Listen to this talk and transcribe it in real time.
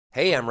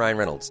Hey, I'm Ryan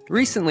Reynolds.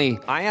 Recently,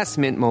 I asked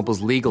Mint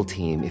Mobile's legal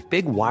team if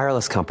big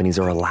wireless companies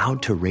are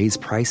allowed to raise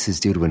prices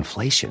due to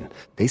inflation.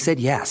 They said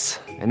yes.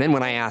 And then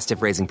when I asked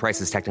if raising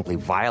prices technically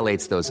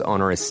violates those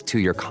onerous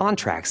two-year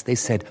contracts, they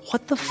said,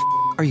 "What the f***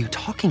 are you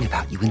talking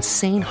about, you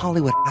insane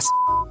Hollywood ass?"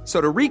 So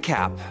to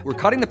recap, we're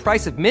cutting the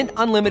price of Mint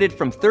Unlimited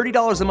from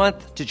 $30 a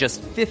month to just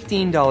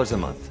 $15 a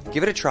month.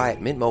 Give it a try at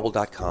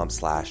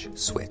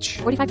mintmobile.com/switch.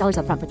 $45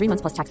 up front for 3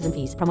 months plus taxes and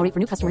fees. Promo rate for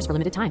new customers for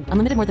limited time.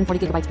 Unlimited more than 40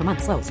 gigabytes per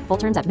month. Slows full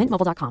terms at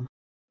mintmobile.com.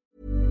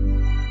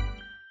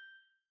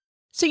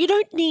 So you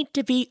don't need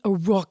to be a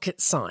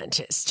rocket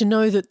scientist to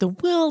know that the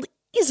world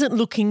isn't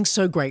looking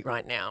so great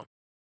right now.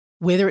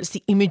 Whether it's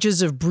the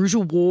images of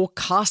brutal war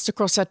cast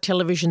across our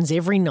televisions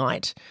every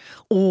night,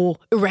 or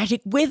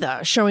erratic weather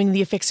showing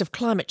the effects of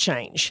climate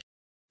change,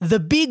 the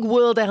big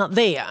world out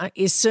there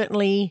is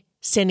certainly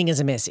sending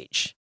us a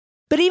message.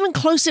 But even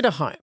closer to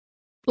home,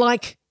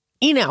 like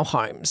in our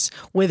homes,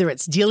 whether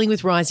it's dealing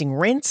with rising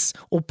rents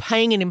or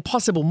paying an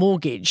impossible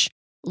mortgage,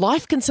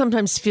 life can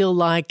sometimes feel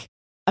like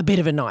a bit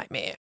of a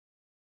nightmare.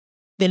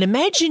 Then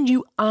imagine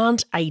you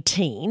aren't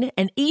 18,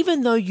 and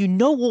even though you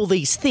know all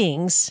these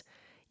things,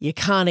 you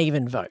can't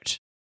even vote.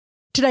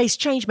 Today's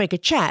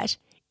ChangeMaker Chat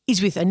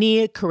is with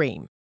Anhaar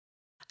Kareem.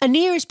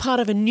 Anhaar is part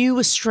of a new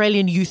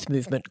Australian youth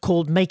movement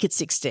called Make It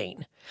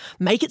 16.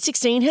 Make It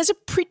 16 has a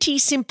pretty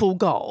simple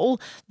goal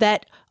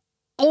that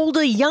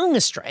older young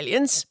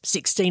Australians,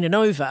 16 and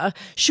over,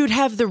 should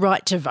have the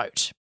right to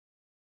vote.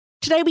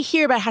 Today we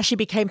hear about how she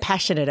became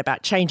passionate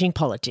about changing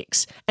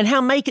politics and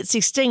how Make It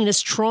 16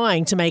 is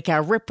trying to make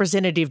our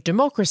representative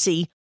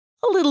democracy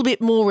a little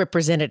bit more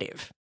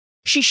representative.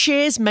 She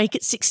shares Make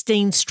It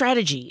 16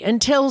 strategy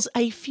and tells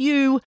a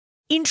few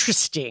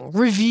interesting,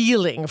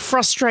 revealing,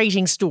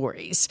 frustrating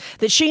stories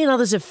that she and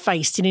others have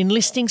faced in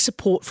enlisting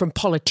support from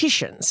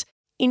politicians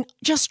in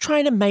just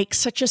trying to make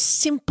such a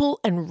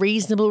simple and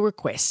reasonable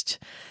request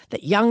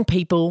that young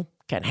people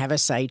can have a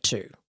say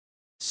too.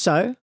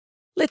 So,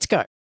 let's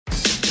go.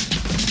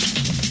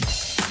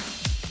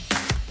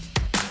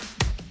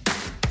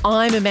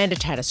 I'm Amanda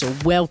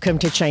Tattersall. Welcome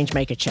to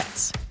ChangeMaker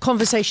Chats.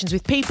 Conversations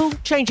with people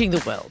changing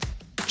the world.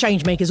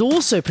 ChangeMakers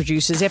also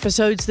produces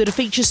episodes that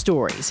feature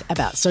stories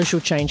about social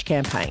change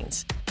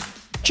campaigns.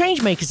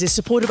 ChangeMakers is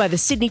supported by the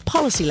Sydney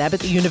Policy Lab at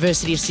the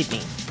University of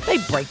Sydney. They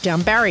break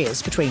down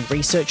barriers between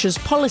researchers,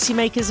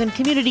 policymakers and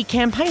community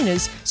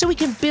campaigners so we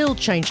can build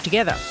change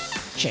together.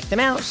 Check them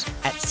out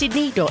at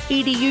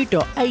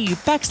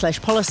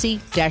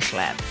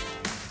sydney.edu.au/policy-lab.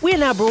 We are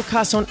now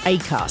broadcast on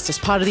Acast as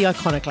part of the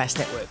Iconoclast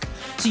network,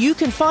 so you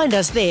can find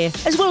us there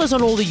as well as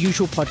on all the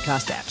usual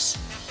podcast apps.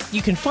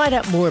 You can find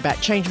out more about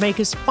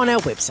Changemakers on our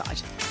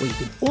website, where you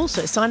can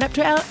also sign up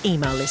to our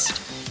email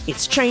list.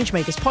 It's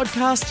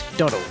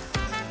changemakerspodcast.org.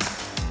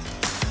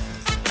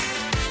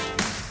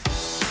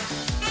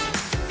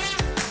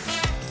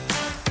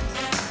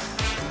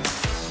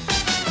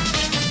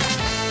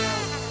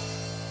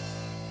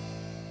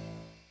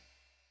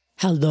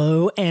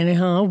 Hello,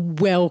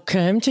 Anhaar.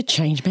 Welcome to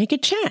ChangeMaker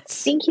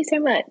Chats. Thank you so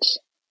much.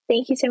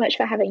 Thank you so much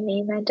for having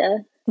me,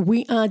 Amanda.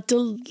 We are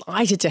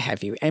delighted to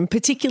have you, and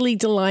particularly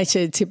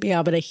delighted to be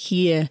able to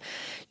hear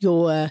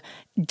your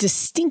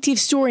distinctive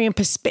story and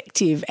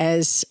perspective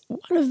as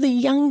one of the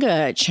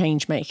younger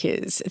change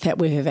makers that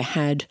we've ever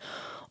had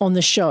on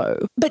the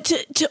show. But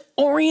to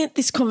orient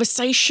this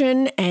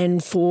conversation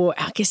and for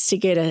our guests to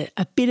get a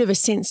bit of a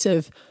sense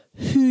of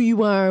who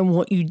you are and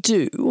what you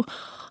do,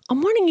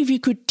 I'm wondering if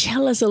you could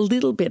tell us a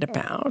little bit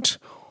about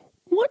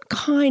what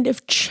kind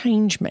of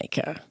change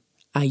maker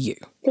are you?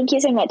 Thank you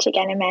so much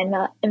again,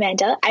 Amanda.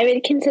 I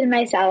would consider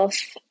myself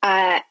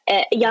a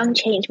young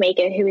change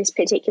maker who is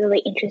particularly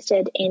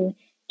interested in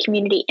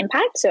community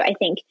impact. So I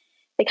think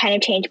the kind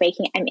of change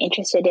making I'm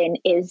interested in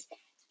is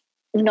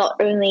not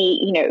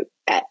only,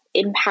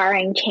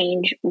 empowering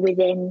change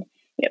within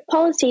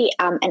policy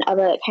and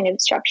other kind of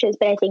structures,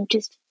 but I think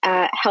just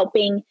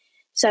helping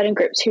certain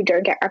groups who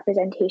don't get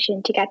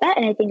representation to get that.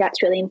 And I think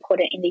that's really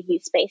important in the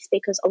youth space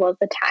because a lot of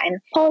the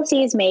time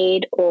policy is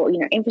made or,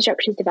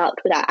 infrastructure is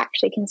developed without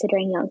actually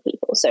considering young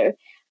people. So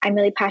I'm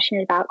really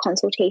passionate about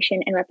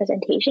consultation and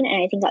representation.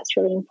 And I think that's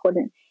really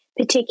important,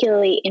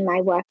 particularly in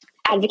my work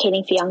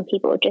advocating for young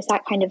people, just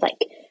that kind of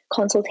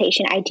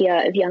consultation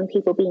idea of young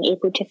people being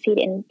able to feed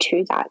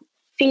into that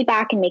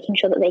feedback and making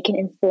sure that they can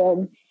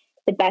inform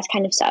the best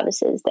kind of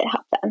services that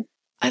help them.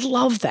 I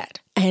love that.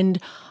 And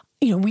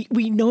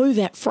we know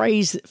that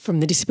phrase from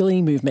the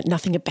disability movement,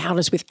 nothing about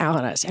us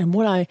without us. And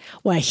what I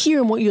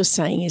hear and what you're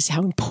saying is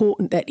how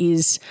important that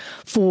is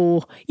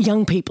for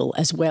young people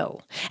as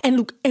well. And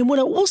look, and what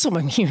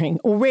I'm hearing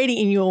already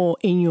in your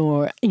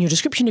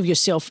description of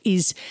yourself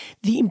is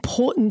the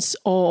importance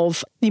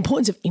of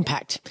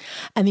impact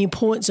and the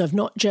importance of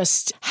not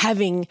just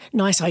having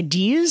nice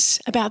ideas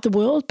about the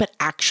world, but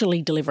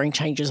actually delivering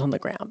changes on the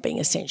ground, being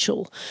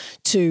essential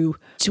to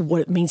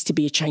what it means to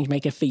be a change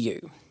maker for you.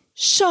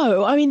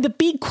 So, the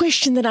big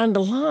question that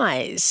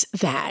underlies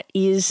that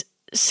is,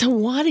 So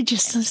why did you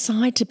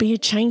decide to be a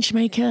change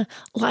maker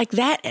like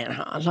that,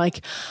 Anhaar?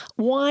 Like,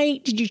 why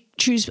did you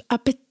choose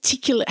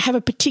have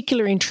a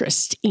particular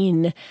interest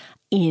in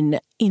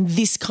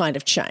this kind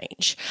of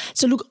change?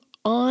 So look,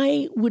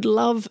 I would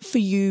love for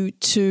you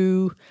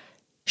to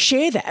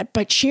share that,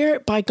 but share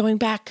it by going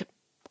back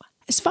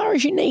as far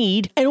as you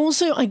need, and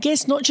also, I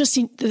guess, not just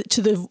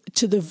to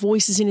the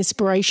voices and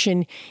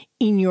inspiration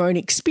in your own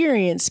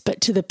experience, but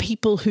to the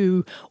people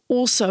who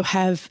also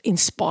have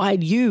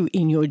inspired you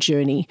in your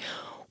journey.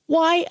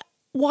 Why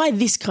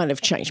this kind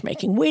of change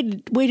making? Where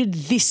did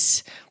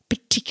this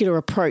particular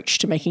approach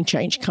to making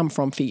change come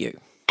from for you?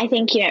 I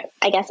think,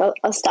 I guess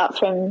I'll start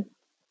from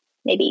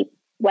maybe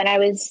when I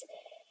was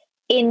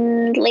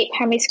in late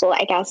primary school.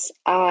 I guess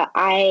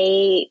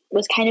I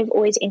was kind of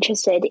always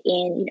interested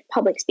in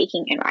public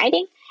speaking and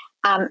writing.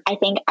 I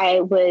think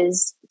I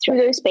was through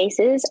those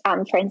spaces.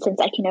 For instance,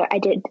 I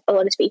did a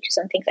lot of speeches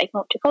on things like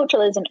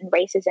multiculturalism and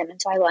racism,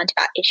 and so I learned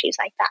about issues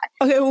like that.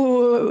 Okay,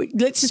 wait.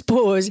 Let's just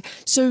pause.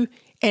 So,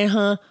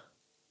 Anhaar,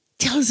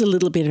 tell us a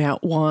little bit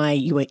about why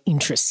you were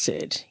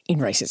interested in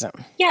racism.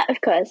 Yeah, of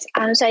course.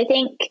 So I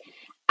think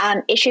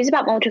issues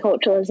about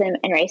multiculturalism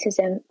and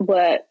racism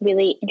were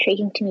really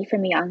intriguing to me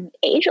from a young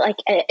age,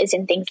 as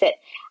in things that,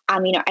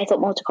 I thought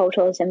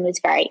multiculturalism was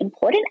very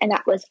important, and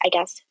that was, I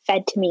guess,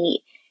 fed to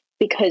me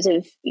because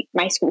of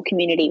my school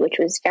community, which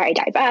was very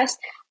diverse,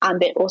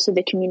 but also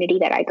the community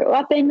that I grew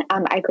up in.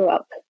 I grew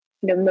up,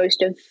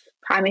 most of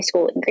primary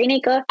school in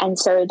Greenacre, and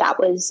so that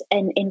was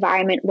an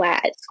environment where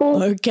at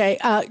school... Okay,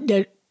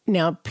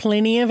 now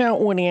plenty of our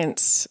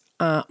audience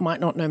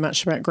might not know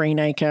much about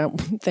Greenacre.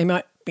 They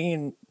might be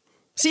in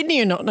Sydney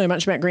and not know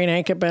much about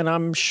Greenacre, but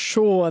I'm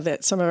sure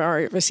that some of our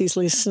overseas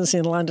listeners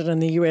in London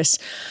and the US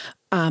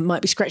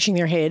might be scratching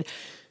their head.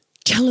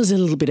 Tell us a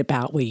little bit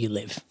about where you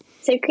live.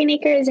 So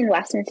Greenacre is in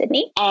Western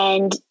Sydney,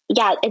 and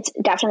yeah, it's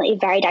definitely a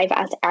very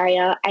diverse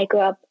area. I grew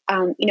up,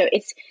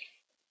 it's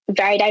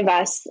very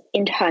diverse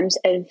in terms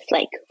of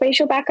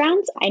racial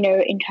backgrounds. I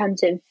know in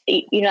terms of,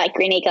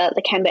 Greenacre,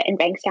 Lakemba and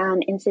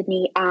Bankstown in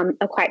Sydney are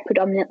quite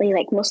predominantly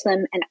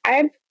Muslim and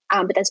Arab.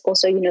 But there's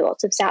also,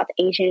 lots of South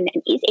Asian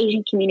and East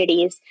Asian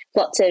communities,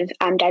 lots of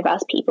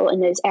diverse people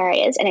in those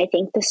areas. And I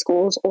think the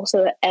schools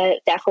also are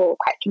therefore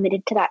quite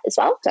committed to that as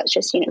well. So it's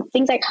just,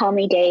 things like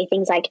Harmony Day,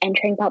 things like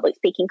entering public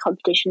speaking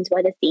competitions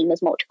where the theme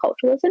was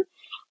multiculturalism.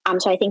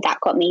 So I think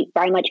that got me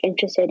very much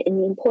interested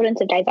in the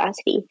importance of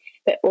diversity,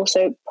 but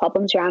also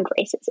problems around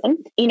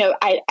racism.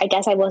 I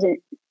guess I wasn't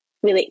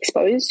really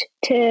exposed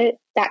to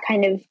that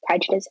kind of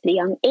prejudice at a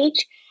young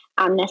age.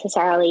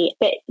 Necessarily,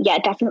 but yeah,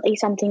 definitely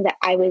something that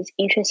I was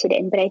interested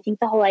in. But I think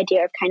the whole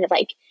idea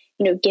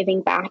of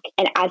giving back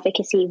and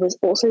advocacy was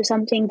also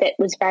something that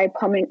was very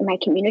prominent in my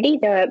community.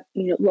 There are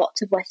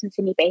lots of Western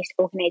Sydney based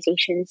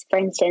organizations. For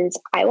instance,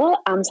 IWA,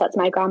 so that's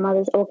my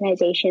grandmother's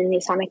organization, the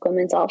Islamic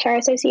Women's Welfare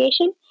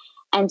Association.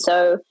 And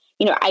so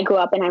I grew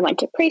up and I went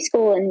to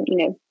preschool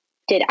and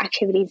did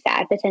activities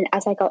there, but then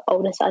as I got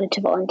older started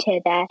to volunteer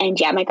there. And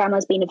yeah, my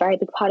grandma's been a very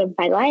big part of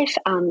my life,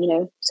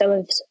 so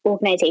have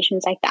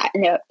organizations like that,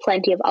 and there are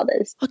plenty of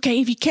others. Okay,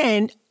 if you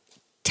can,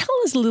 tell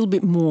us a little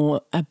bit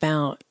more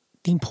about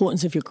the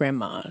importance of your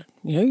grandma.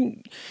 Your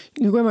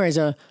grandma is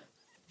a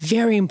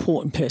very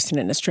important person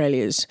in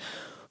Australia's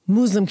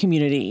Muslim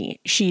community.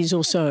 She's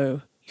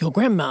also your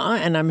grandma,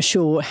 and I'm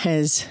sure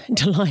has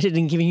delighted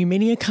in giving you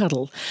many a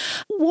cuddle.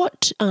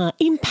 What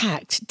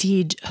impact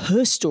did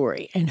her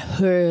story and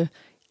her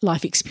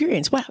life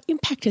experience, what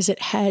impact has it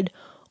had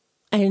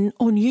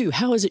on you?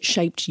 How has it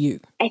shaped you?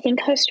 I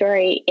think her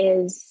story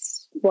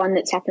is one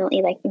that's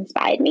definitely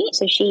inspired me.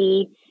 So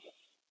she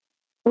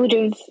would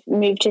have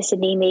moved to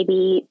Sydney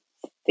maybe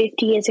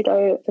 50 years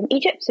ago from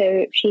Egypt.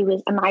 So she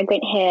was a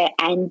migrant here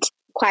and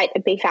quite a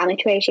big family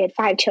to her. She had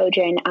 5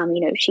 children.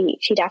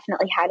 She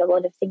definitely had a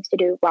lot of things to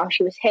do while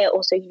she was here.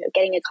 Also,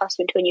 getting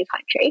accustomed to a new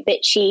country.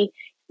 But she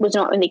was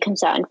not only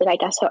concerned with, I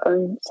guess, her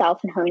own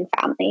self and her own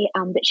family,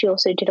 but she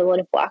also did a lot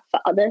of work for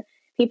other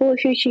people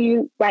who she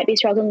might be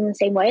struggling in the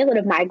same way. A lot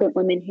of migrant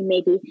women who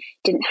maybe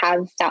didn't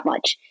have that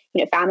much,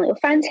 family or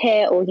friends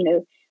here, or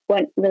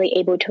weren't really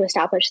able to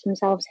establish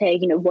themselves here.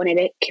 Wanted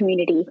a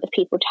community of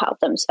people to help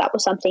them. So that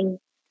was something.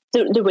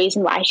 The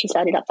reason why she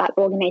started up that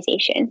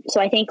organization. So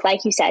I think,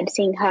 like you said,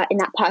 seeing her in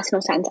that personal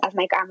sense as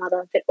my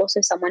grandmother, but also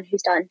someone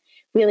who's done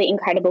really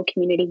incredible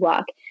community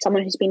work,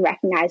 someone who's been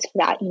recognized for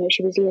that.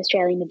 She was the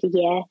Australian of the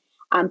Year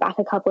back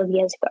a couple of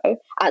years ago.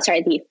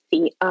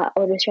 The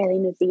Old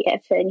Australian of the Year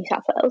for New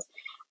South Wales.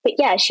 But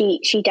yeah, she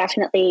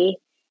definitely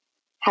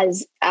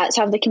has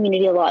served the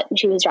community a lot, and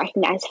she was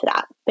recognized for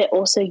that. But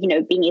also,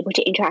 being able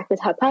to interact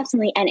with her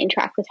personally and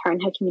interact with her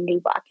and her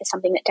community work is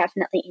something that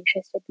definitely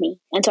interested me.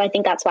 And so I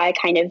think that's why I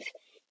kind of,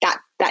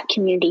 that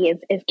community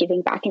of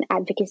giving back and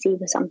advocacy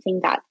was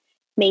something that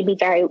made me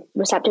very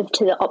receptive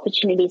to the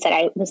opportunities that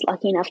I was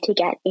lucky enough to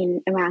get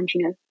in around,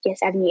 year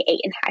 7, year 8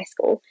 in high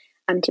school,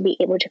 to be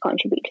able to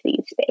contribute to the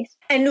youth space.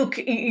 And look,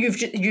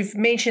 you've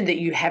mentioned that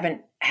you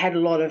haven't had a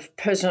lot of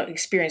personal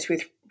experience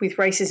with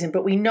racism,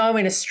 but we know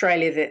in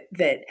Australia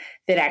that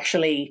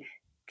actually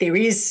there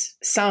is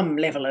some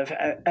level of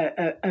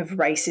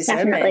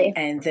racism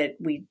and that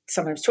we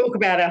sometimes talk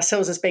about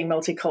ourselves as being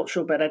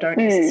multicultural, but I don't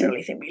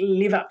necessarily think we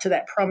live up to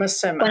that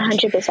promise so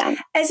much. 100%.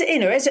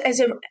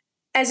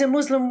 As a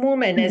Muslim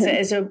woman,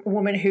 as a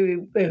woman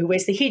who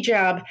wears the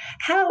hijab,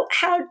 how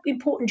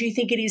important do you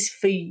think it is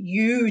for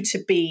you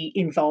to be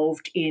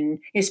involved in,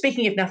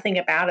 speaking of nothing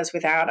about us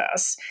without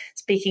us,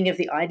 speaking of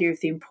the idea of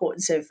the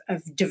importance of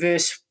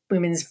diverse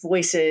women's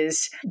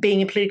voices,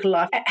 being in political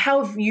life,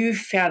 how have you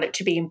found it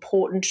to be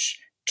important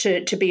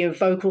to be a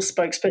vocal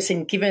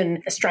spokesperson,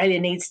 given Australia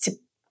needs to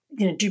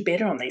do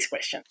better on these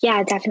questions?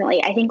 Yeah,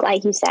 definitely. I think,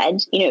 like you said,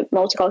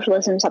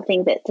 multiculturalism is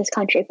something that this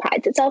country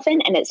prides itself in,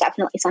 and it's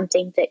definitely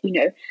something that,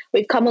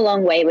 we've come a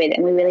long way with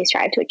and we really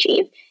strive to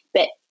achieve.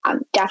 But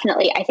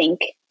definitely, I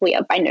think we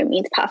are by no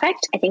means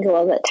perfect. I think a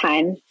lot of the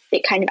time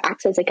it kind of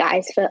acts as a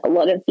guise for a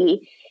lot of the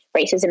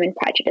racism and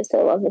prejudice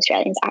that a lot of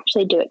Australians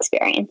actually do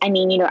experience. I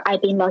mean,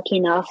 I've been lucky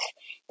enough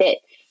that,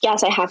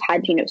 yes, I have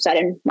had,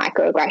 certain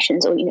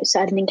microaggressions or,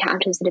 certain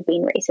encounters that have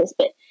been racist,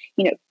 but,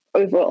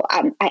 overall,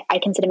 I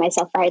consider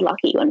myself very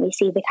lucky when we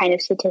see the kind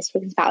of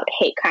statistics about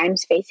hate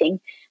crimes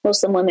facing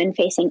Muslim women,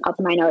 facing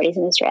other minorities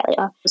in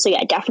Australia. So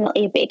yeah,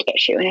 definitely a big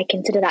issue. And I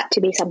consider that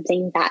to be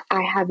something that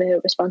I have a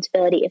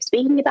responsibility of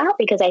speaking about,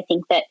 because I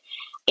think that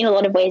in a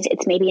lot of ways,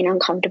 it's maybe an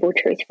uncomfortable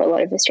truth for a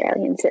lot of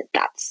Australians that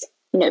that's,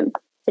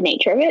 the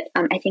nature of it.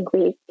 I think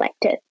we like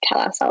to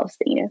tell ourselves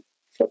that,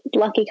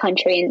 lucky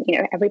country and,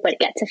 everybody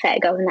gets a fair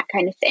go and that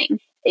kind of thing.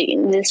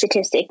 The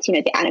statistics,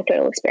 the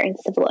anecdotal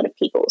experiences of a lot of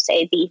people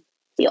say the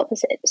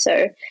opposite.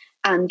 So,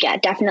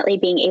 definitely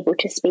being able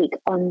to speak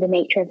on the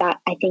nature of that,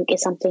 I think,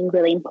 is something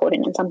really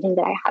important and something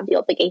that I have the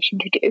obligation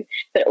to do.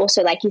 But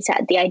also, like you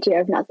said, the idea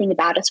of nothing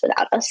about us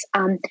without us,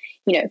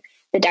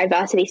 the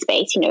diversity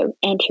space,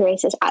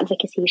 anti-racist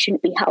advocacy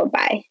shouldn't be held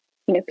by,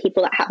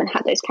 people that haven't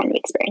had those kind of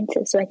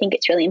experiences. So I think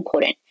it's really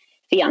important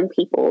for young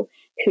people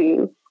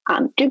who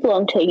do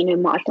belong to,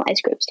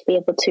 marginalized groups to be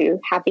able to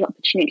have the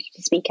opportunity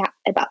to speak out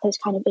about those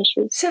kind of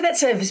issues. So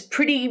that's a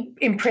pretty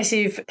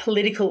impressive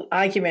political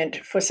argument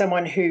for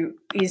someone who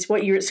is,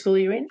 what year at school are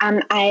you in?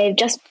 I've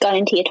just gone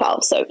into year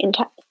 12, so in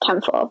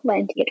term 4,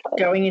 went into year 12.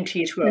 Going into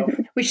year 12,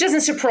 which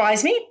doesn't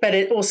surprise me, but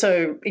it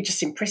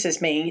just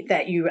impresses me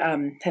that you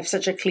have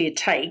such a clear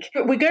take.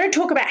 But we're going to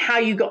talk about how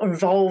you got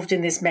involved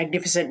in this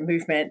magnificent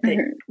movement that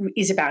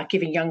is about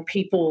giving young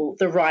people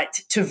the right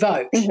to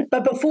vote.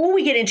 But before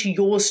we get into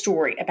your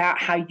story about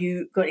how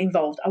you got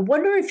involved, I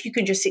wonder if you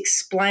can just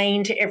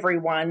explain to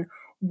everyone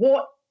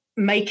what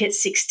Make It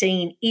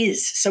 16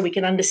 is, so we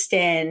can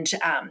understand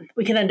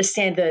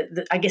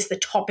the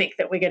topic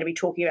that we're going to be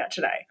talking about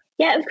today.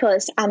 Yeah, of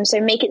course. So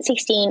Make It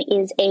 16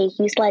 is a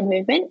youth-led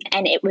movement,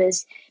 and it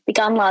was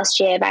begun last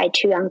year by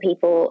 2 young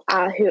people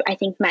who I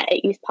think met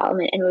at Youth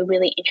Parliament and were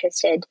really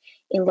interested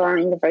in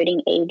lowering the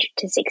voting age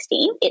to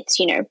 16. It's,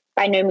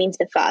 by no means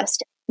the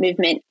first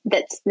movement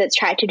that's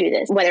tried to do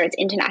this, whether it's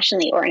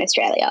internationally or in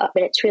Australia,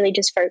 but it's really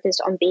just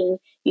focused on being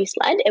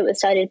youth-led. It was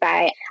started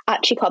by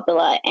Archie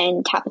Coppola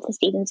and Tabitha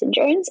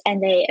Stevenson-Jones,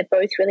 and they are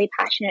both really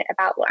passionate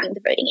about lowering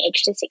the voting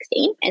age to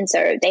 16. And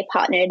so they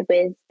partnered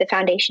with the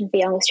Foundation for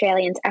Young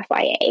Australians,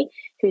 FYA,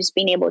 who's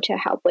been able to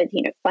help with,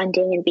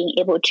 funding and being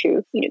able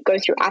to, go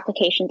through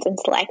applications and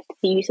select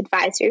the youth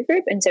advisory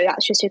group. And so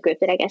that's just a group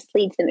that I guess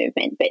leads the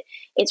movement. But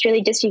it's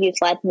really just a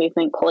youth-led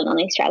movement calling on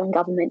the Australian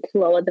government to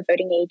lower the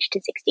voting age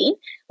to 16.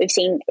 We've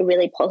seen a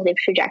really positive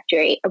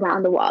trajectory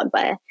around the world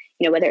where,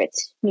 whether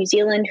it's New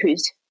Zealand,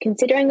 who's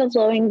considering of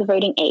lowering the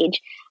voting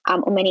age,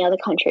 or many other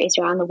countries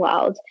around the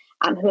world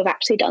who have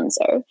actually done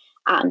so.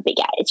 But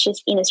yeah, it's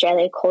just in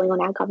Australia calling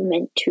on our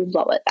government to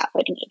lower that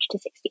voting age to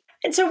 16.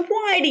 And so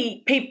why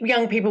do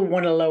young people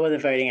want to lower the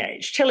voting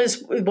age? Tell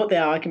us what the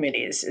argument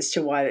is as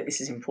to why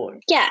this is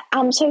important. Yeah,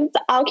 so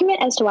the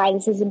argument as to why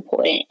this is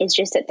important is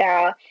just that there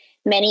are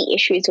many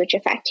issues which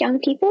affect young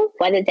people,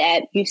 whether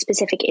they're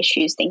youth-specific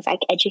issues, things like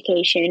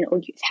education or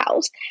youth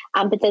health.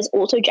 But there's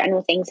also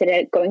general things that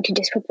are going to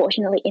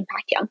disproportionately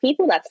impact young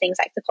people. That's things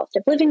like the cost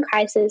of living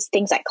crisis,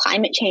 things like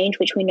climate change,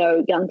 which we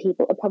know young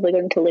people are probably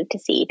going to live to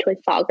see to a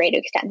far greater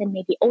extent than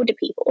maybe older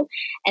people.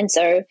 And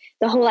so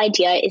the whole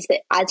idea is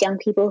that as young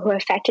people who are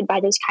affected by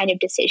those kind of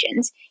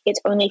decisions,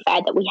 it's only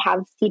fair that we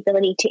have the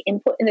ability to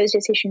input in those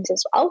decisions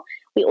as well.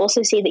 We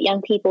also see that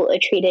young people are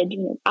treated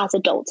as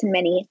adults in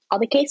many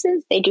other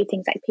cases. They do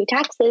things like pay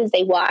taxes,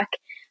 they work,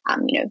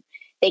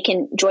 they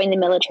can join the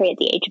military at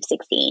the age of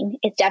 16.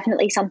 It's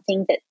definitely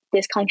something that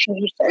this country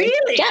needs to.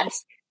 Really?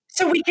 Yes.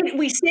 So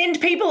we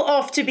send people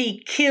off to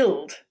be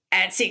killed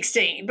at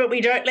 16, but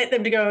we don't let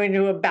them to go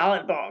into a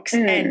ballot box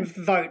and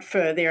vote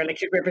for their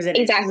elected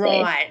representatives.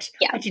 Exactly. Right.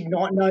 Yeah. I did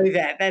not know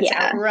that. That's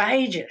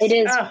outrageous. It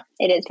is. Oh.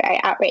 It is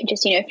very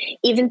outrageous.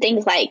 Even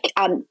things like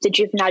the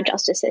juvenile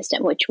justice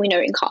system, which we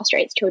know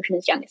incarcerates children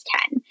as young as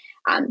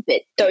 10,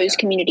 but those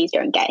communities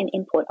don't get an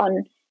input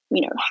on,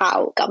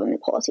 how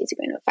government policies are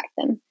going to affect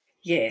them.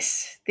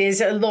 Yes,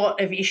 there's a lot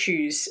of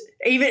issues.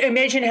 Even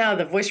imagine how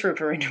the voice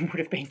referendum would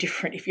have been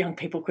different if young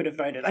people could have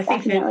voted. I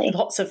think there are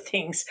lots of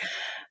things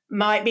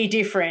might be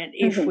different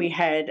if we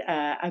had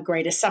a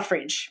greater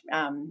suffrage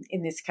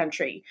in this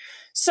country.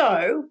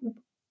 So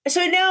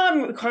now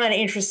I'm kind of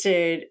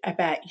interested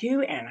about you,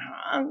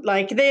 Anhaar.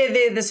 Like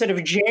they're the sort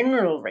of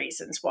general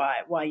reasons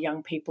why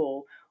young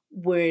people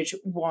would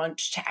want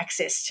to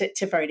access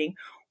to voting.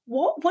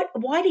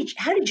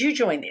 How did you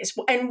join this?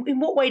 And in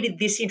what way did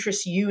this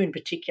interest you in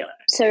particular?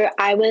 So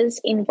I was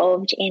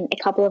involved in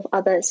a couple of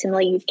other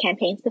similar youth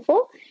campaigns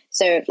before.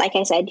 So like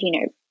I said,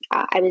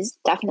 I was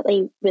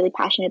definitely really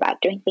passionate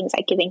about doing things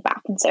like giving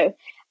back. And so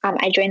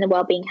I joined the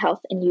Wellbeing,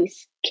 Health and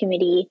Youth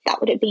Committee. That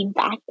would have been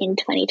back in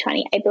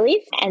 2020, I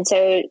believe. And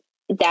so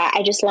that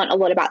I just learned a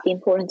lot about the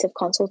importance of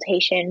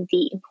consultation,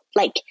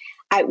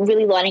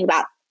 really learning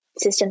about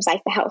systems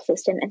like the health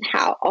system and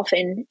how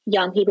often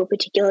young people,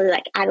 particularly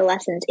like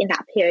adolescents in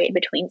that period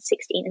between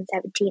 16 and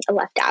 17, are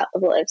left out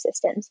of a lot of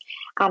systems.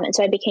 And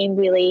so I became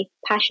really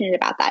passionate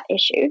about that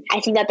issue.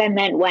 I think that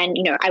meant when,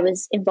 I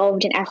was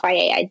involved in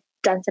FIA, I'd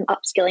done some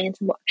upskilling and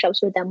some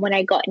workshops with them. When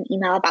I got an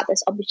email about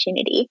this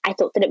opportunity, I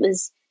thought that it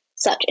was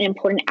such an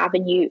important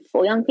avenue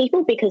for young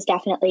people, because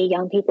definitely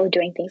young people are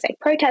doing things like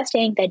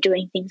protesting, they're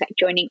doing things like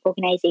joining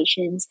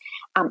organizations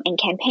and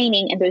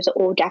campaigning, and those are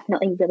all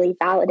definitely really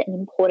valid and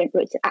important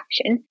routes of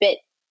action. But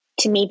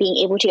to me, being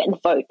able to get the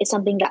vote is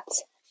something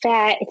that's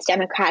fair, it's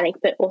democratic,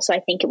 but also I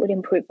think it would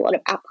improve a lot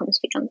of outcomes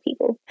for young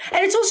people.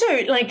 And it's also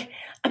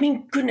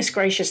goodness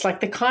gracious,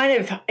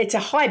 it's a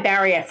high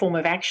barrier form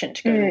of action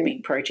to go to a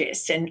big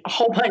protest, and a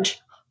whole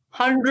bunch,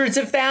 hundreds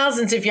of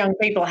thousands of young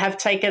people have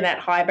taken that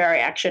high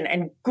barrier action,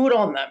 and good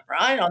on them,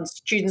 right, on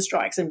student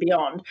strikes and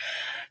beyond.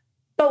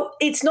 But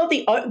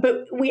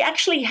but we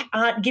actually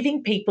aren't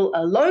giving people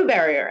a low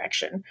barrier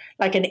action,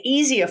 like an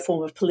easier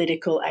form of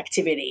political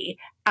activity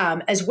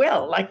as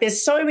well. Like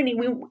there's so many,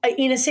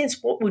 in a sense,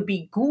 what would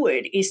be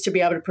good is to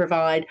be able to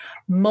provide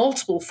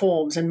multiple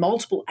forms and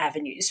multiple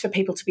avenues for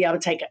people to be able to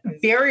take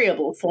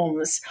variable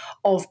forms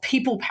of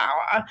people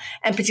power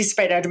and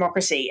participate in our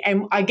democracy.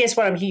 And I guess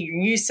what I'm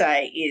hearing you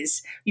say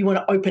is you want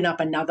to open up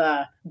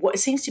another, what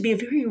seems to be a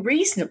very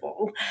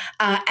reasonable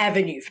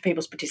avenue for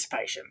people's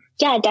participation.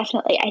 Yeah,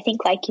 definitely. I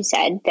think, like you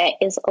said, there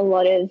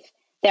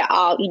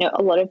are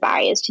a lot of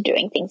barriers to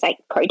doing things like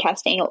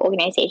protesting or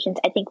organizations.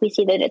 I think we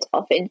see that it's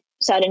often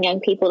certain young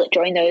people that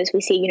join those.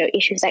 We see,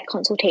 issues like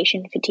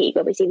consultation fatigue,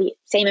 where we see the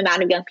same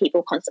amount of young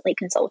people constantly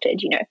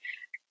consulted.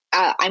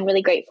 I'm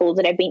really grateful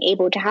that I've been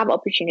able to have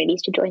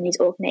opportunities to join these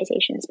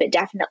organizations, but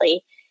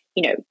definitely,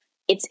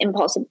 it's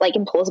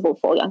implausible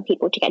for young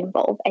people to get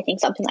involved. I think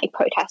something like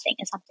protesting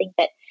is something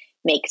that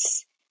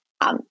makes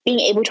being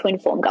able to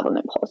inform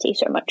government policy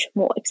so much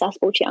more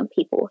accessible to young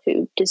people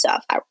who deserve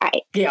that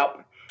right. Yeah.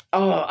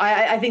 Oh,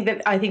 I think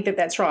that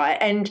that's right.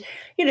 And,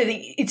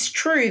 it's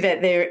true that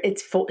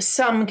it's for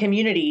some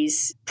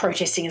communities,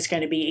 protesting is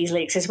going to be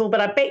easily accessible. But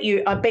I bet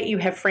you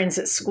have friends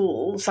at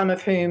school, some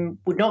of whom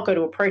would not go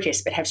to a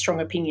protest but have strong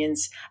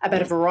opinions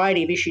about a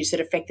variety of issues that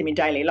affect them in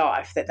daily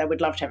life that they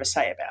would love to have a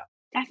say about.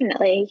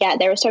 Definitely. Yeah,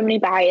 there are so many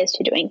barriers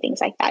to doing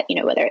things like that,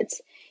 whether it's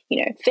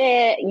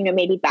fear,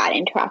 maybe bad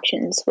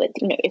interactions with,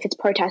 if it's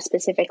protest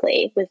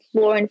specifically, with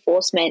law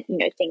enforcement,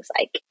 things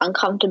like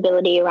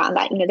uncomfortability around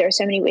that. There are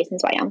so many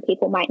reasons why young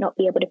people might not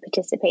be able to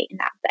participate in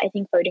that. But I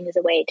think voting is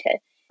a way to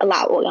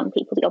allow all young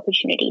people the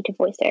opportunity to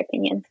voice their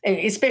opinions.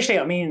 Especially,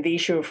 the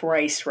issue of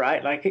race,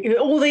 right? Like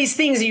all these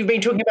things that you've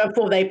been talking about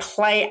before, they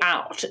play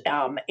out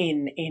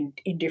in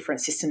different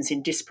systems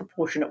in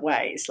disproportionate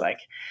ways. Like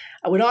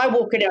when I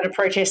walk down a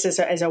protest as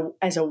a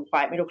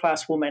white middle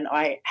class woman,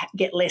 I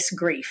get less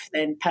grief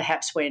than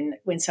perhaps when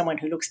someone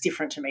who looks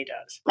different to me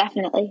does.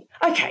 Definitely.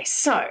 Okay,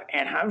 so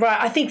Anhaar,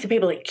 right, I think the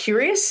people are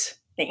curious.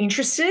 They're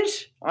interested.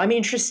 I'm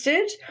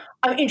interested.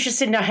 I'm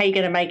interested in how you're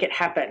going to make it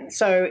happen.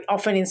 So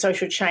often in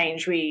social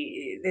change,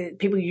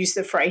 people use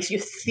the phrase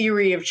your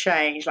theory of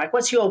change. Like,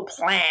 what's your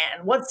plan?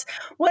 What's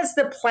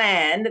the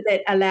plan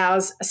that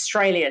allows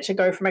Australia to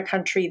go from a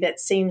country that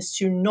seems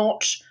to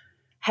not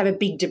have a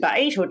big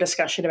debate or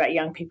discussion about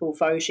young people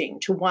voting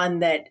to one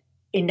that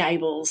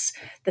enables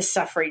the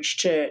suffrage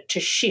to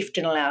shift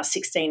and allow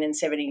 16 and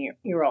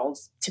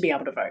 17-year-olds to be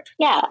able to vote?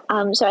 Yeah,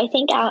 so I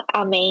think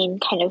our main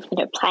kind of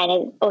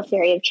plan or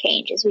theory of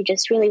change is we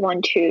just really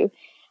want to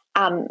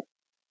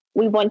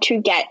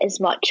get as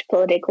much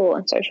political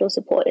and social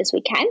support as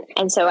we can.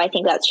 And so I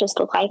think that's just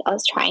look like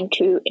us trying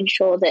to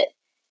ensure that,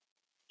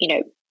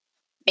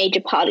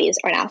 major parties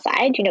are on our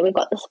side. We've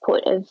got the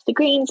support of the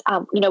Greens.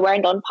 We're a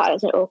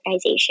non-partisan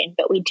organisation,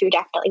 but we do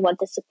definitely want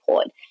the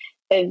support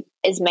of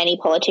as many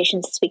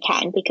politicians as we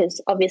can,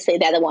 because obviously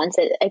they're the ones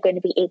that are going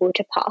to be able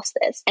to pass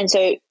this. And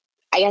so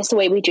I guess the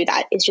way we do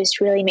that is just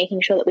really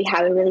making sure that we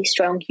have a really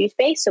strong youth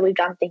base. So we've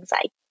done things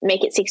like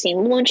make it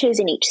 16 launches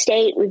in each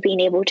state. We've been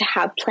able to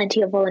have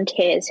plenty of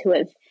volunteers who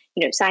have,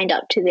 signed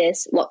up to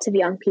this, lots of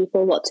young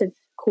people, lots of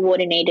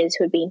coordinators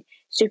who have been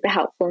super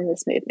helpful in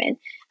this movement.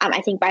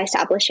 I think by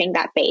establishing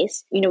that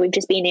base, we've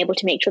just been able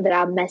to make sure that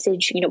our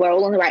message, we're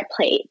all on the right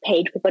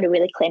page. We've got a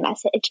really clear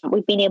message.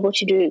 We've been able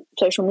to do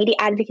social media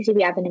advocacy.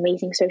 We have an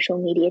amazing social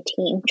media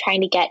team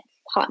trying to get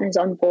partners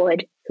on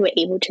board who are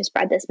able to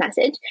spread this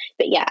message.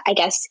 But yeah, I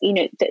guess,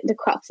 the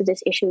crux of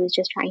this issue is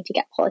just trying to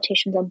get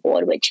politicians on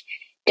board, which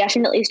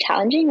definitely is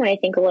challenging when I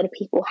think a lot of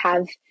people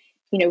have,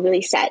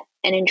 really set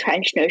and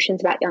entrenched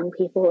notions about young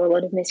people, or a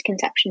lot of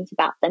misconceptions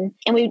about them.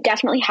 And we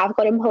definitely have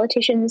gotten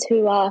politicians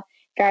who are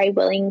very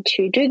willing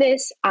to do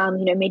this,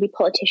 maybe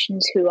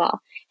politicians who are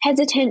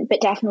hesitant, but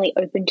definitely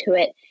open to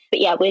it. But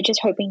yeah, we're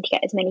just hoping to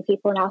get as many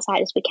people on our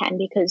side as we can,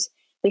 because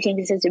we think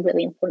this is a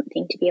really important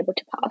thing to be able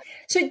to pass.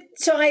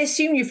 So I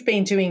assume you've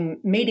been doing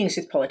meetings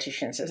with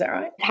politicians, is that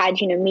right? Had,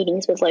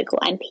 meetings with local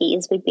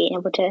MPs. We've been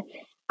able to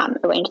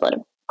arrange a lot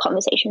of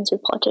conversations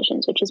with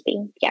politicians, which has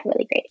been,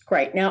 really great.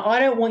 Great. Now, I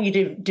don't want you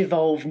to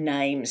divulge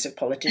names of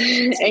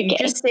politicians. Okay.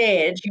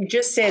 You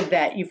just said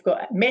that you've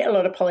met a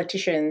lot of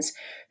politicians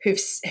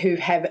who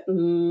have a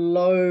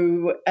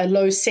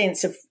low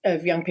sense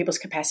of young people's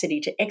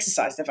capacity to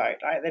exercise the vote.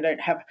 Right? They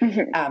don't have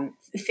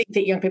think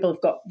that young people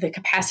have got the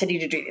capacity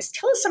to do this.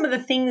 Tell us some of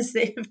the things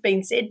that have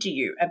been said to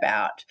you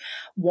about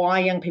why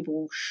young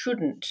people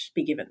shouldn't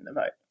be given the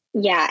vote.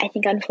 Yeah, I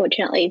think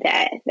unfortunately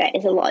there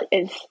is a lot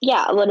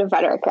of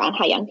rhetoric around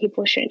how young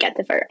people shouldn't get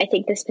the vote. I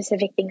think the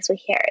specific things we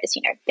hear is,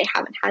 they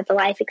haven't had the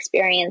life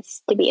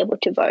experience to be able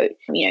to vote.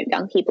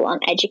 Young people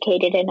aren't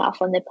educated enough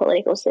on the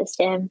political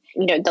system.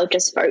 They'll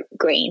just vote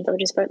Green, they'll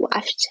just vote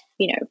left,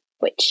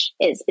 which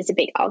is a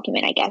big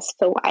argument, I guess,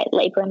 for why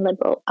Labor and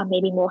Liberal are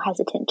maybe more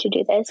hesitant to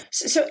do this.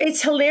 So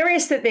it's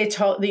hilarious that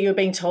you're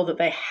being told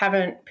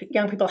that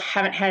young people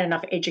haven't had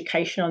enough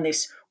education on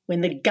this,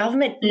 when the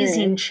government is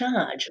in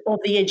charge of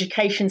the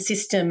education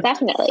system,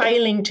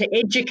 failing to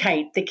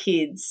educate the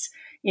kids.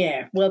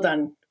 Yeah, well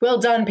done. Well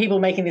done, people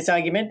making this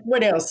argument.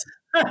 What else?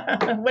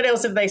 What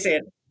else have they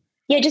said?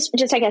 Yeah, just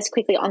I guess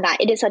quickly on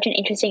that, it is such an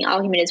interesting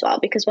argument as well,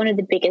 because one of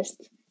the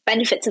biggest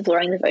benefits of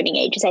lowering the voting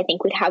age is I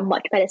think we'd have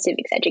much better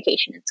civics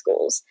education in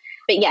schools.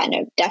 But yeah,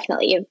 no,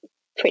 definitely a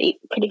pretty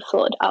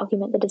flawed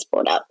argument that is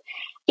brought up.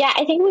 Yeah,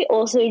 I think we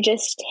also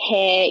just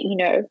hear,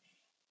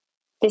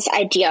 this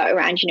idea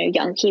around,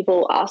 young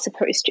people are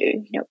supposed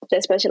to, they're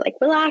supposed to like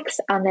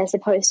relax, they're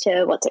supposed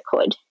to,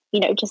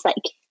 just like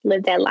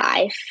live their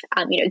life.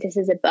 This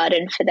is a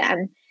burden for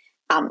them.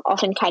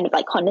 Often kind of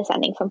like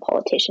condescending from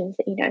politicians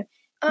that,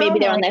 maybe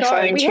they're on their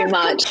phone too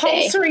much.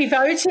 Compulsory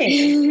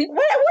voting.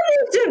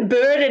 What is a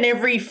burden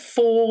every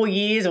 4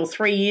 years or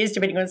 3 years,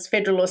 depending on it's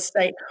federal or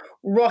state,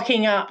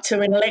 rocking up to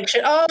an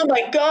election? Oh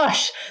my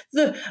gosh.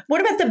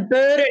 What about the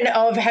burden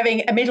of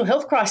having a mental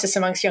health crisis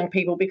amongst young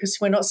people because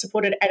we're not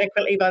supported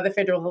adequately by the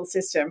federal health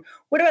system?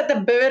 What about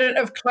the burden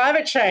of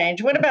climate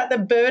change? What about the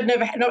burden of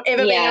not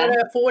ever being able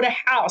to afford a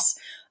house?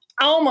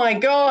 Oh my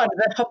God,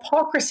 the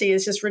hypocrisy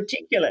is just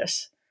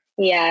ridiculous.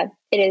 Yeah,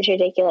 it is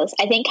ridiculous.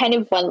 I think kind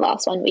of one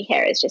last one we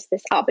hear is just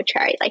this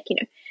arbitrary,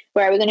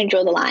 where are we going to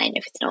draw the line?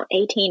 If it's not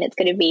 18, it's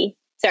going to be,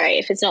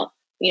 if it's not,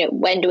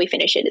 when do we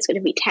finish it? It's going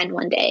to be 10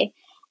 one day.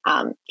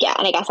 And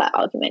I guess that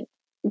argument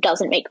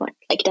doesn't make one,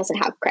 it doesn't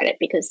have credit,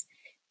 because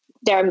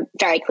there are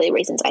very clear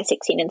reasons why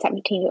 16 and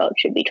 17-year-olds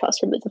should be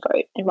trusted with the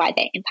vote and why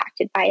they're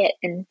impacted by it.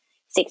 And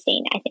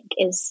 16, I think,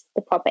 is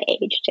the proper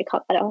age to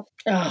cut that off.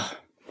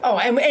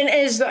 And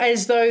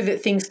as though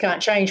that things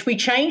can't change. We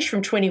changed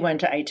from 21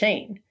 to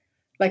 18.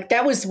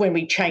 That was when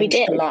we changed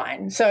the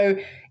line. So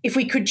if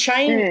we could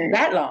change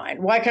that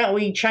line, why can't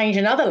we change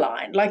another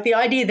line? The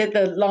idea that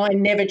the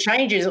line never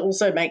changes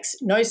also makes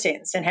no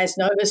sense and has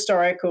no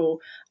historical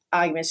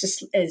arguments.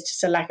 It's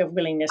just a lack of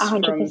willingness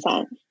 100%.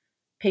 from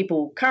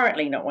people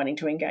currently not wanting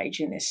to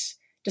engage in this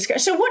discussion.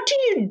 So what do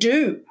you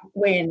do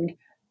when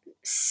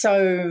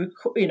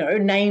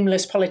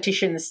nameless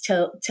politicians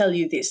tell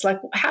you this?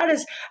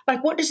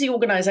 What does the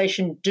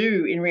organisation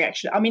do in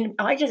reaction? I mean,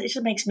 it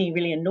just makes me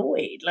really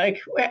annoyed.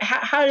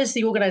 How does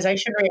the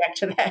organisation react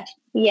to that?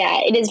 Yeah,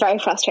 it is very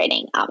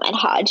frustrating and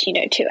hard,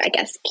 to, I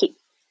guess, keep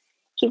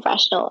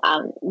rational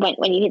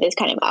when you hear those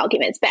kind of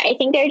arguments. But I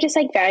think there are just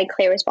very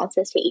clear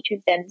responses to each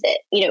of them that,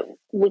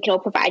 we can all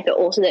provide, but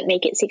also that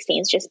make it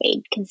 16 is just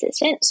made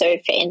consistent. So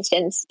for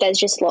instance, there's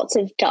just lots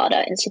of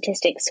data and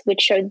statistics which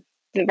show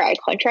the very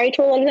contrary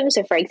to a lot of them.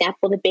 So for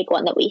example, the big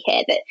one that we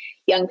hear that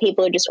young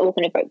people are just all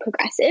going to vote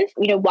progressive.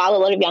 While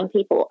a lot of young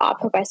people are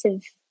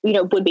progressive,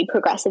 would be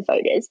progressive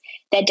voters,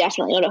 they're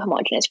definitely not a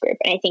homogenous group.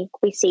 And I think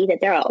we see that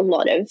there are a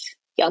lot of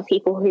young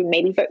people who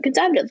maybe vote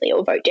conservatively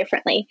or vote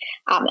differently,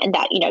 and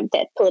that,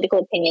 their political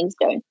opinions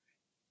don't.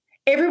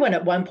 Everyone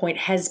at one point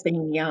has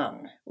been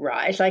young,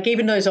 right?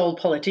 Even those old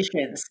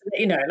politicians,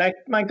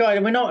 my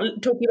God, we're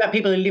not talking about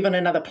people who live on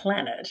another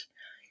planet.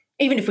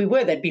 Even if we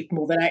were, they'd be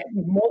more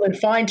than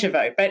fine to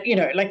vote. But,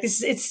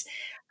 this, it's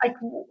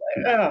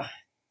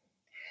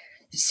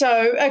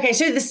So, okay,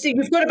 so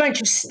you've got a bunch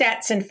of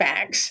stats and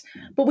facts,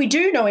 but we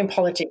do know in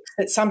politics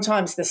that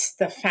sometimes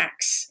the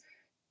facts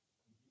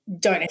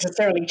don't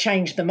necessarily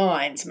change the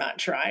minds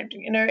much, right?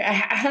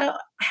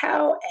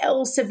 How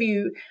else have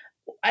you,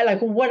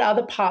 what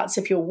other parts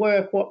of your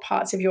work, what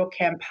parts of your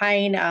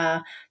campaign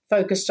are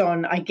focused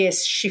on, I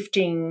guess,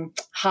 shifting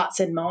hearts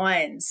and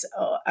minds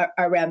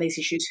around these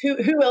issues?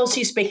 Who else are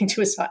you speaking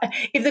to?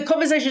 If the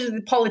conversations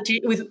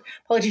with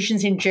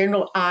politicians in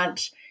general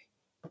aren't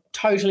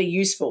totally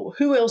useful.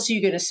 Who else are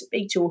you going to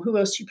speak to, or who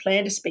else do you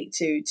plan to speak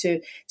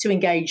to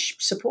engage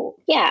support?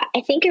 Yeah,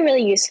 I think a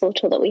really useful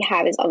tool that we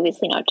have is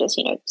obviously not just,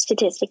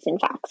 statistics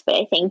and facts, but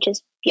I think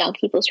just young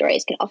people's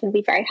stories can often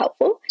be very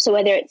helpful. So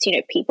whether it's,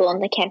 people on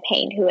the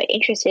campaign who are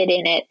interested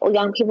in it, or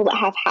young people that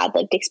have had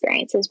lived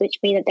experiences, which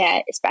mean that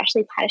they're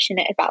especially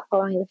passionate about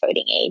following the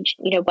voting age,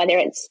 whether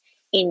it's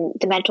in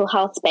the mental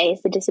health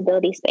space, the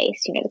disability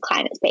space, the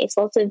climate space,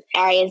 lots of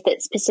areas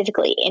that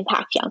specifically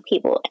impact young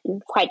people,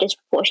 and quite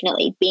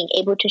disproportionately being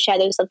able to share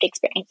those lived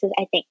experiences,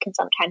 I think can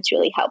sometimes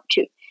really help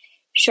to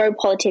show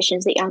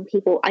politicians that young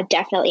people are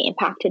definitely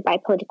impacted by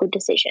political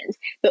decisions,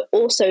 but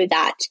also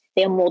that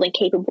they are more than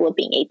capable of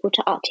being able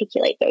to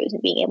articulate those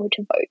and being able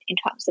to vote in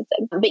terms of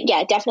them. But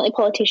yeah, definitely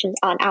politicians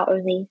aren't our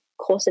only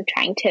course of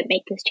trying to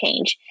make this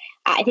change.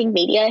 I think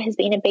media has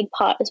been a big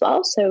part as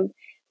well. So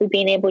we've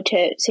been able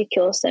to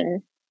secure some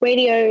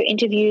radio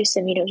interviews,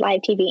 some live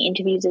TV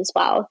interviews as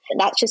well. And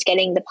that's just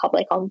getting the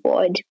public on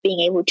board,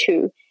 being able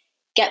to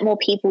get more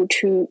people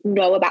to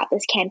know about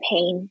this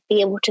campaign,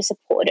 be able to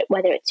support it,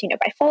 whether it's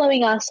by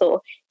following us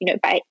or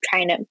by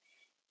trying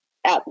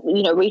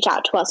to reach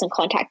out to us and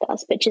contact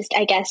us. But just,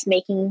 I guess,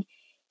 making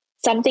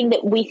something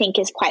that we think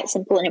is quite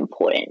simple and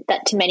important,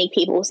 that to many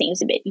people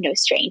seems a bit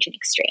strange and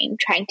extreme,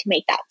 trying to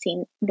make that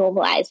seem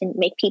normalized and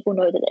make people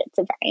know that it's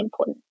a very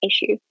important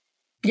issue.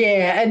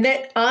 Yeah, and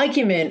that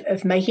argument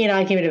of making an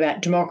argument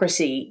about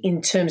democracy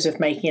in terms of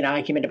making an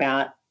argument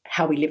about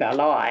how we live our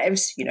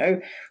lives,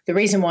 the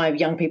reason why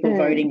young people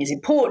voting is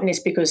important is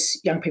because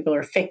young people are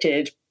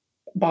affected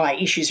by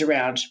issues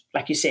around,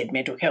 like you said,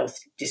 mental health,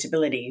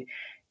 disability,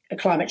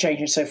 climate change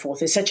and so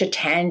forth. It's such a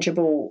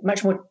tangible,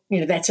 much more,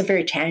 that's a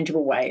very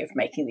tangible way of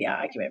making the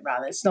argument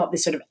rather. It's not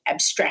this sort of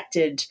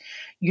abstracted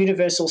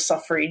universal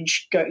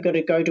suffrage, got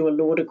to go to a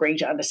law degree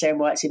to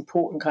understand why it's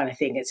important kind of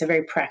thing. It's a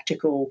very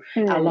practical,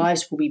 our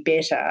lives will be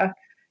better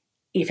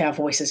if our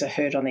voices are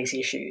heard on these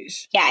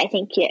issues. Yeah, I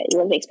think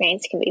lived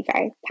experience can be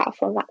very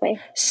powerful in that way.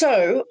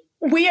 So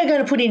we are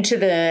going to put into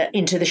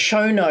the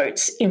show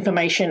notes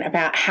information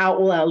about how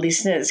all our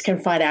listeners can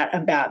find out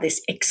about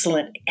this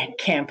excellent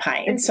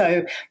campaign.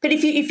 So, but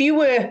if you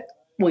were,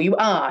 well, you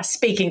are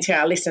speaking to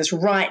our listeners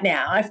right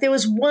now, if there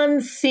was one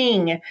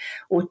thing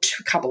or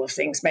a couple of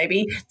things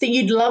maybe that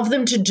you'd love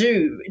them to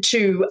do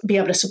to be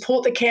able to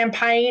support the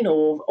campaign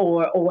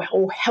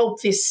or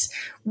help this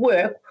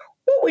work,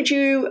 what would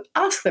you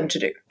ask them to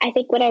do? I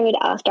think what I would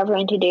ask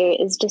everyone to do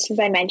is, just as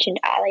I mentioned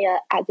earlier,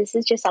 this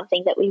is just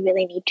something that we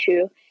really need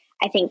to,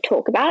 I think,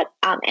 talk about.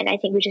 And I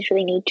think we just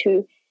really need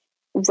to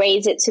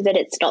raise it so that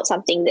it's not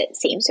something that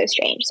seems so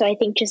strange. So I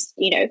think just,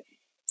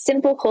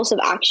 simple course of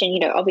action,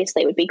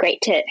 obviously it would be great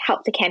to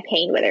help the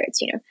campaign, whether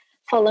it's,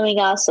 following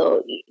us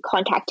or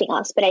contacting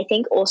us. But I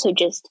think also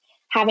just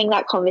having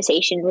that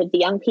conversation with the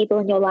young people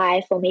in your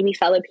life, or maybe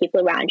fellow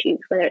people around you,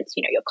 whether it's,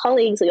 your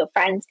colleagues or your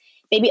friends,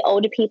 maybe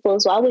older people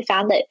as well. We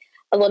found that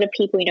a lot of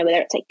people, whether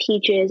it's like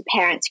teachers,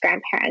 parents,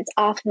 grandparents,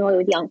 are familiar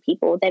with young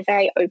people. They're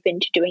very open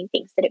to doing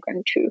things that are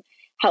going to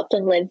help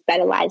them live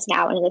better lives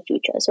now and in the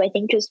future. So I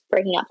think just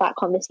bringing up that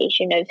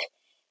conversation of,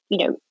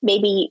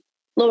 maybe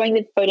lowering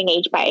the voting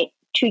age by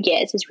 2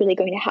 years is really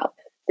going to help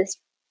this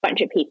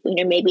bunch of people.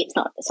 Maybe it's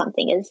not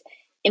something as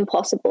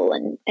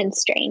impossible and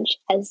strange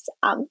as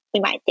we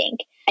might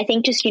think. I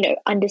think just,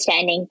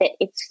 understanding that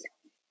it's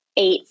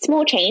a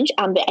small change,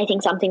 but I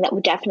think something that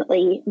would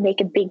definitely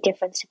make a big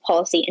difference to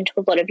policy and to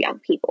a lot of young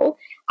people.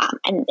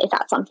 And if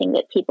that's something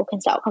that people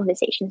can start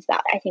conversations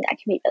about, I think that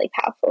can be really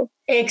powerful.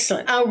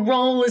 Excellent. Our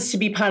role is to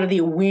be part of the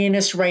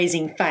awareness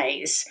raising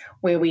phase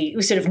where we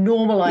sort of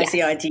normalise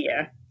the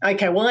idea.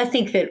 Okay, well, I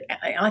think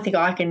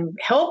I can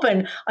help,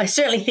 and I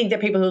certainly think that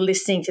people who are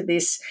listening to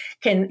this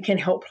can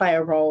help play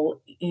a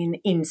role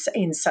in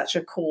such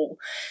a call.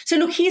 So,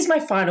 look, here's my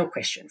final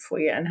question for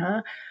you,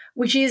 Anhaar,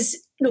 which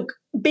is, look,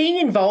 being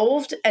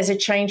involved as a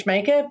change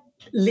maker,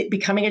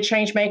 becoming a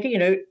change maker,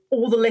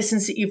 all the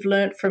lessons that you've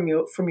learned from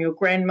your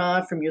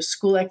grandma, from your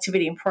school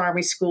activity in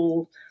primary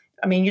school.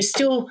 I mean, you've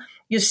still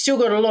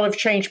got a lot of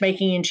change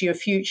making into your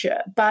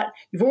future, but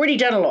you've already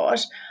done a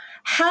lot.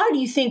 How do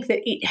you think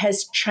that it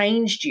has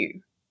changed you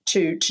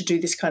to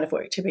do this kind of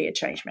work, to be a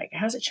change maker?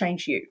 How's it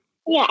changed you?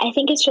 Yeah, I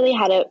think it's really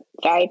had a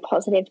very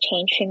positive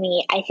change for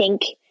me. I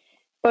think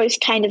both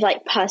kind of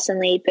like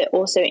personally, but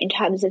also in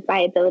terms of my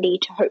ability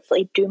to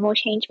hopefully do more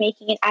change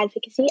making and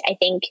advocacy. I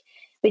think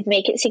with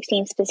Make It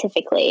 16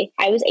 specifically,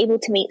 I was able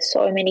to meet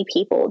so many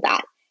people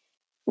that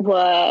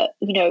were,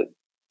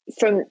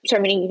 from so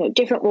many,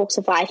 different walks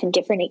of life and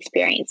different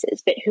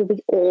experiences, but who we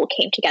all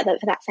came together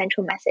for that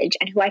central message,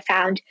 and who I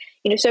found,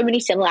 so many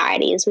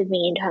similarities with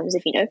me in terms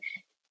of,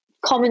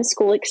 common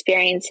school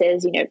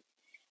experiences,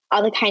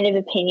 other kind of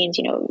opinions,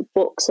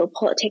 books or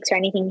politics or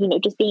anything,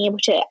 just being able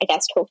to, I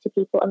guess, talk to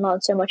people and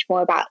learn so much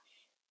more about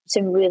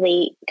some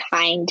really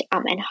kind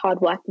and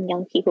hardworking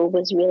young people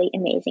was really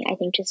amazing. I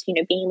think just, being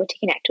able to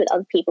connect with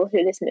other people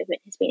through this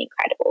movement has been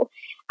incredible.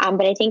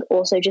 But I think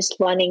also just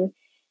learning,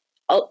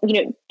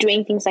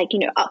 doing things like,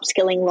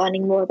 upskilling,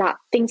 learning more about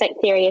things like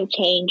theory of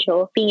change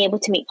or being able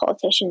to meet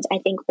politicians. I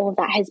think all of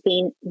that has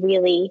been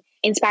really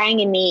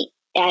inspiring in me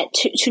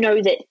to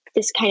know that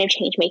this kind of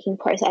change-making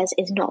process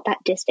is not that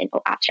distant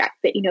or abstract,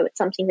 but, it's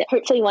something that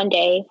hopefully one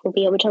day we'll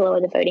be able to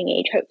lower the voting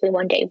age. Hopefully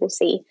one day we'll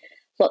see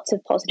lots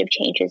of positive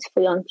changes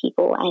for young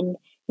people and,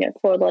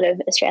 for a lot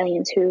of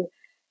Australians who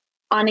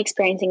aren't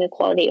experiencing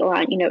equality or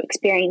aren't,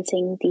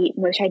 experiencing the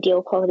most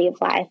ideal quality of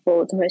life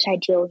or the most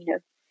ideal,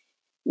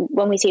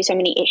 when we see so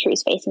many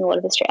issues facing a lot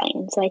of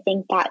Australians. So I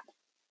think that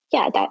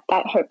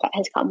hope that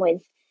has come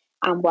with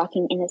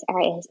working in this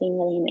area has been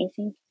really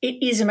amazing.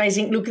 It is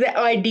amazing. Look, the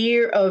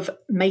idea of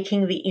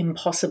making the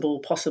impossible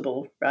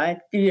possible, right?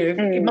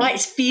 It might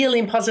feel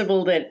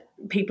impossible that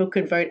people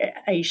could vote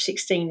at age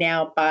 16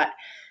 now, but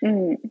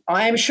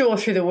I am sure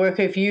through the work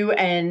of you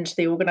and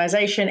the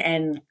organisation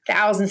and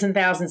thousands of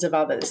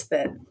others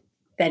that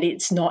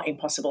it's not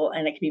impossible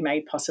and it can be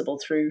made possible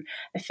through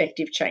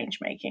effective change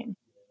making.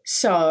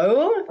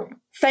 So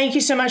thank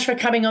you so much for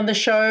coming on the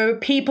show.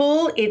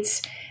 People,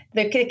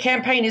 the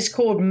campaign is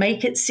called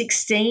Make It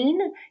 16.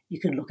 You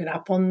can look it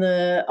up on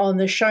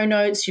the show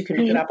notes. You can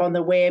look it up on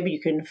the web. You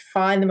can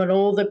find them on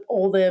all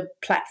the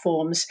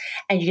platforms,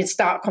 and you can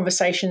start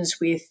conversations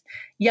with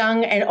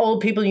young and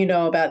old people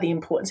about the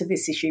importance of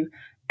this issue.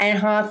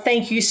 Anhaar,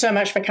 thank you so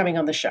much for coming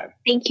on the show.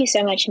 Thank you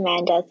so much,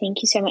 Amanda.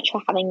 Thank you so much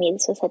for having me.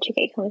 This was such a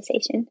great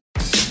conversation.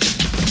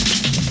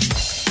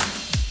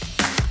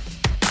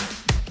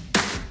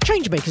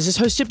 Changemakers is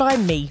hosted by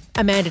me,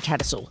 Amanda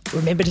Tattersall.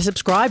 Remember to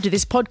subscribe to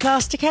this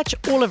podcast to catch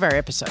all of our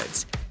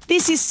episodes.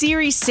 This is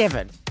Series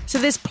 7, so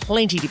there's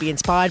plenty to be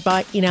inspired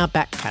by in our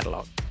back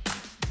catalogue.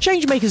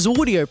 Changemakers'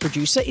 audio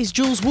producer is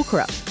Jules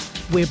Wookerup.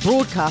 We're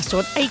broadcast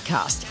on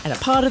Acast and a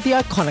part of the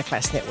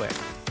Iconoclast network.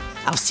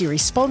 Our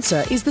series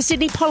sponsor is the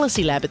Sydney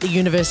Policy Lab at the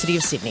University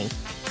of Sydney.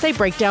 They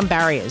break down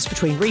barriers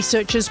between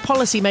researchers,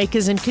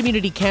 policymakers and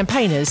community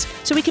campaigners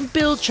so we can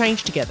build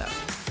change together.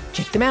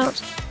 Check them out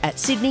at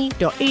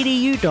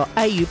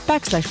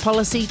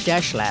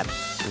sydney.edu.au/policy-lab.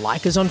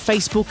 Like us on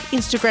Facebook,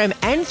 Instagram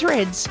and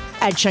Threads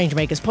at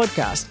Changemakers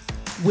Podcast.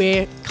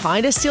 We're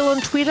kind of still on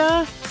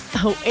Twitter,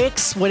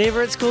 X,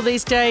 whatever it's called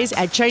these days,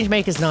 at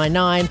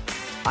Changemakers99.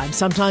 I'm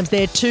sometimes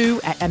there too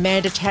at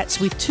Amanda Tats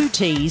with 2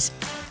 T's.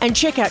 And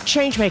check out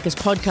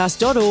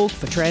changemakerspodcast.org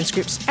for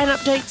transcripts and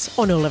updates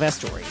on all of our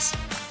stories.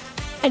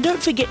 And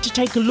don't forget to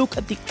take a look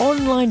at the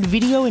online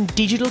video and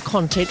digital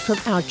content from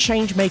our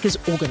Changemakers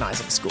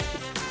Organising School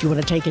if you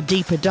want to take a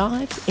deeper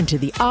dive into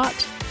the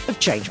art of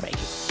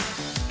changemaking.